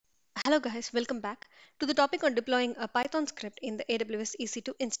Hello guys, welcome back to the topic on deploying a Python script in the AWS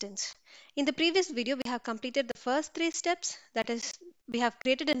EC2 instance. In the previous video, we have completed the first three steps. That is, we have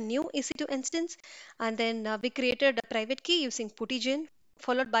created a new EC2 instance and then we created a private key using Putty Gen,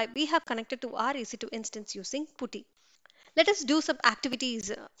 followed by we have connected to our EC2 instance using Putty. Let us do some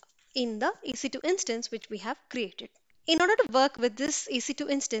activities in the EC2 instance which we have created. In order to work with this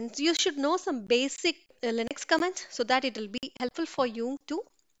EC2 instance, you should know some basic Linux commands so that it will be helpful for you to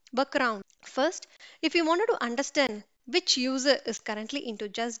work around. First, if you wanted to understand which user is currently into,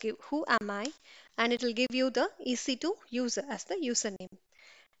 just give who am I and it will give you the EC2 user as the username.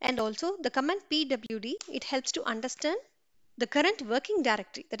 And also the command pwd, it helps to understand the current working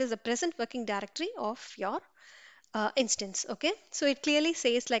directory, that is the present working directory of your instance. Okay, so it clearly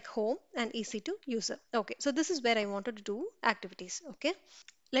says like home and EC2 user. Okay, so this is where I wanted to do activities. Okay,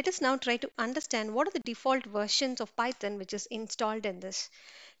 let us now try to understand what are the default versions of Python which is installed in this.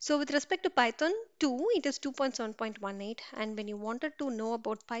 So with respect to Python 2, it is 2.7.18, and when you wanted to know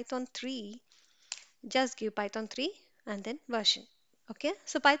about Python 3, just give Python 3 and then version. Okay,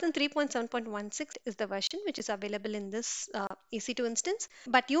 so Python 3.7.16 is the version which is available in this EC2 instance,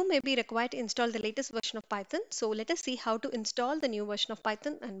 but you may be required to install the latest version of Python. So let us see how to install the new version of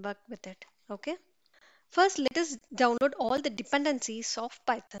Python and work with it. Okay, first let us download all the dependencies of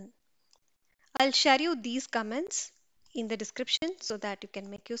Python. I'll share you these comments in the description so that you can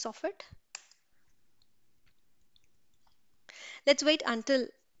make use of it. Let's wait until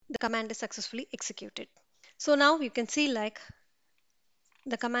the command is successfully executed. So now you can see like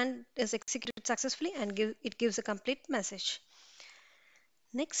the command is executed successfully and it gives a complete message.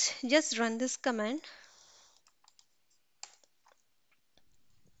 Next, just run this command.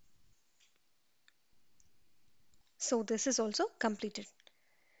 So this is also completed.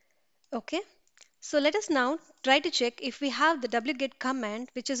 Okay. So let us now try to check if we have the wget command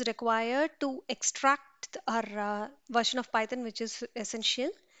which is required to extract our version of Python which is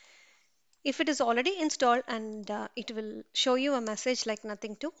essential. If it is already installed, and it will show you a message like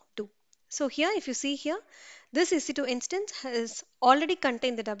nothing to do. So here, if you see here, this EC2 instance has already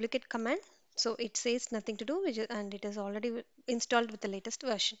contained the wget command. So it says nothing to do, and it is already installed with the latest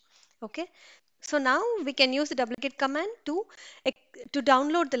version. Okay. So now we can use the wget command to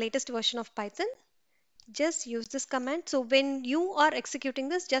download the latest version of Python. Just use this command. So when you are executing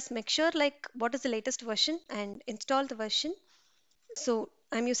this, just make sure like what is the latest version and install the version. So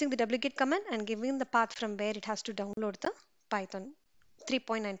I'm using the wget command and giving the path from where it has to download the Python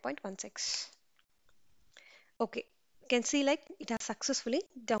 3.9.16. Okay, you can see like it has successfully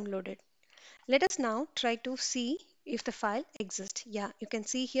downloaded. Let us now try to see if the file exists. Yeah, you can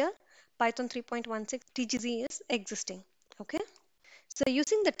see here Python 3.16 TGZ is existing. Okay, so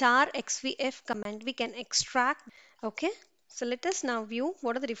using the tar xvf command, we can extract. Okay, so let us now view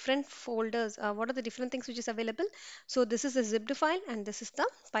what are the different folders, what are the different things which is available. So this is a zipped file and this is the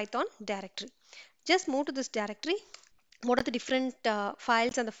Python directory. Just move to this directory. What are the different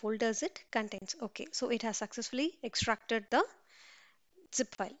files and the folders it contains? Okay, so it has successfully extracted the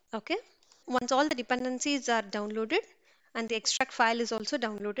zip file. Okay, once all the dependencies are downloaded and the extract file is also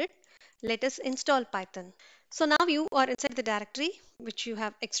downloaded, let us install Python. So now you are inside the directory which you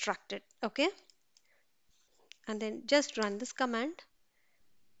have extracted. Okay, and then just run this command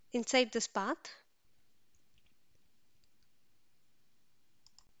inside this path.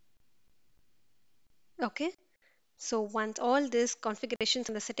 Okay, so once all this configurations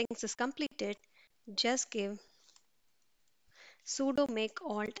and the settings is completed, just give sudo make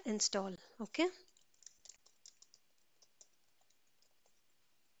alt install. Okay,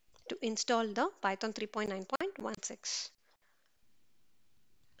 to install the Python 3.9.16.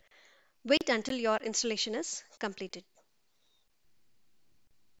 Wait until your installation is completed.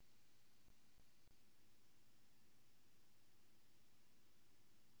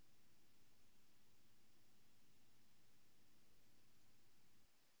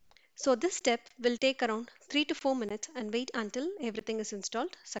 So this step will take around 3 to 4 minutes and wait until everything is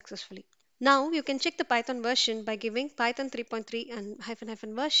installed successfully. Now you can check the Python version by giving Python 3.3 and hyphen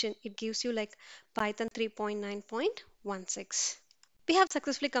hyphen version. It gives you like Python 3.9.16. We have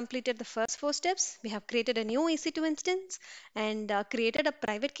successfully completed the first four steps. We have created a new EC2 instance and created a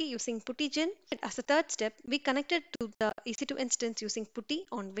private key using Putty Gen. As a third step, we connected to the EC2 instance using Putty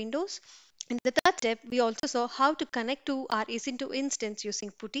on Windows. In the third step, we also saw how to connect to our EC2 instance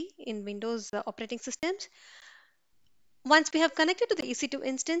using Putty in Windows operating systems. Once we have connected to the EC2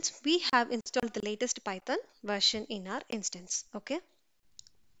 instance, we have installed the latest Python version in our instance. Okay.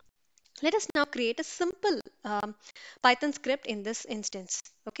 Let us now create a simple Python script in this instance.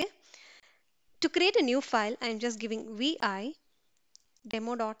 Okay. To create a new file, I am just giving vi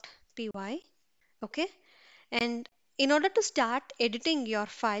demo.py demo.py. Okay, and in order to start editing your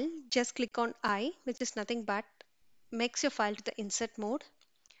file, just click on I, which is nothing but makes your file to the insert mode.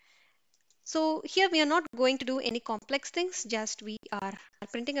 So here we are not going to do any complex things, just we are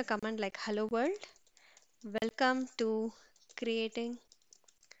printing a command like hello world, welcome to creating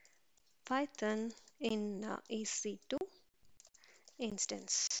Python in EC2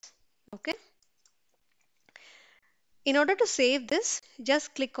 instance. Okay. In order to save this,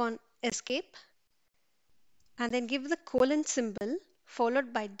 just click on escape and then give the colon symbol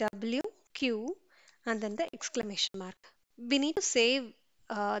followed by W, Q, and then the exclamation mark. We need to save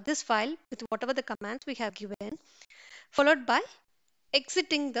this file with whatever the commands we have given, followed by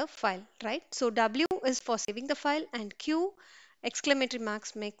exiting the file, right? So W is for saving the file and Q exclamatory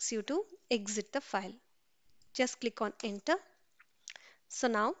marks makes you to exit the file. Just click on enter. So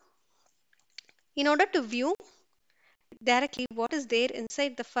now, in order to view directly what is there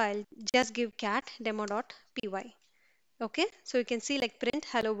inside the file, just give cat demo.py. Okay, so you can see like print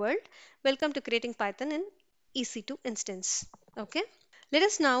hello world, welcome to creating Python in EC2 instance. Okay, let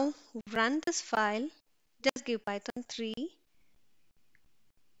us now run this file. Just give Python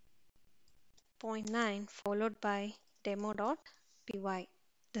 3.9 followed by demo.py.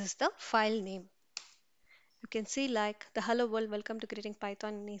 This is the file name. You can see like the hello world, welcome to creating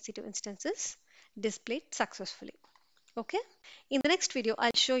Python in EC2 instances displayed successfully. Okay. In the next video,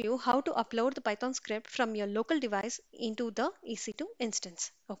 I'll show you how to upload the Python script from your local device into the EC2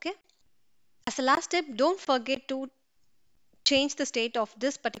 instance. Okay. As a last step, don't forget to change the state of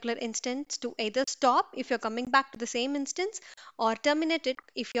this particular instance to either stop if you're coming back to the same instance or terminate it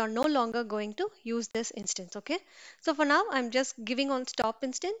if you're no longer going to use this instance. Okay. So for now, I'm just giving on stop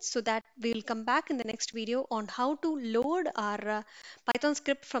instance so that we'll come back in the next video on how to load our Python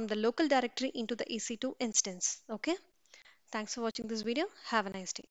script from the local directory into the EC2 instance. Okay. Thanks for watching this video. Have a nice day.